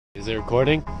Is it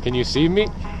recording? Can you see me?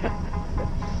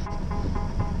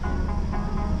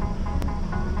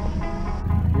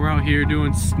 We're out here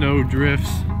doing snow drifts.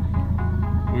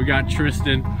 We got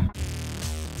Tristan.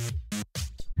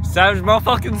 Savage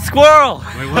motherfucking squirrel!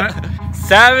 Wait, what?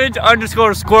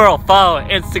 Savage_squirrel. Follow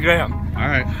Instagram.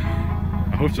 Alright.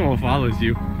 I hope someone follows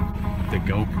you. The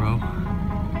GoPro.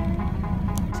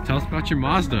 Tell us about your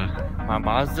Mazda. My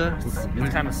Mazda?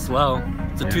 It's kind of slow.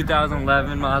 It's a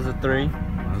 2011 Mazda 3.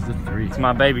 Mazda 3. It's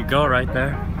my baby girl right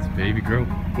there. It's baby girl.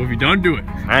 What have you done to it?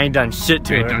 I ain't done shit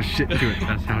to You her. ain't done shit to it.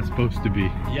 That's how it's supposed to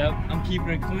be. Yep, I'm keeping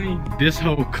it clean. This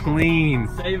whole clean.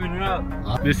 Saving her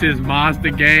up. This is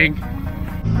Mazda gang.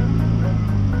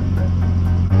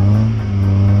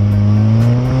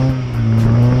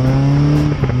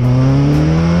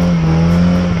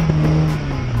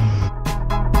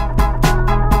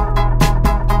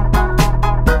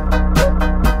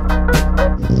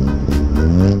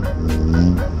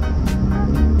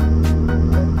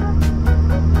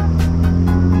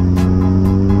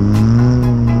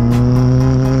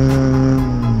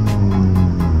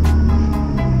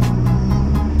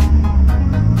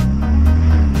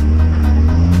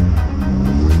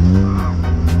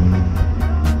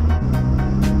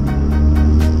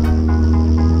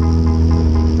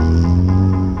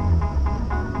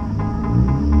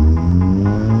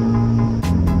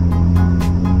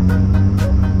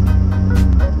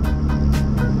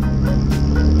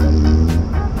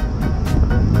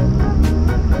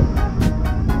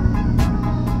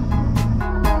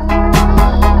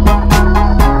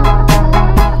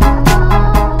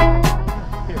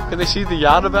 Can they see the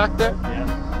Yata back there? Yeah.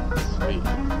 Sweet.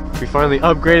 We finally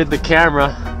upgraded the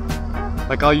camera,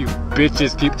 like all you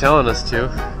bitches keep telling us to.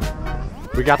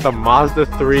 We got the Mazda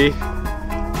 3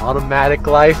 automatic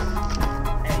life,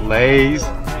 Lays.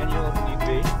 Manual if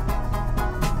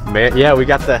need be. Yeah, we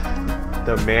got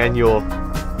the manual,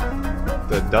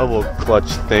 the double clutch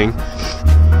thing.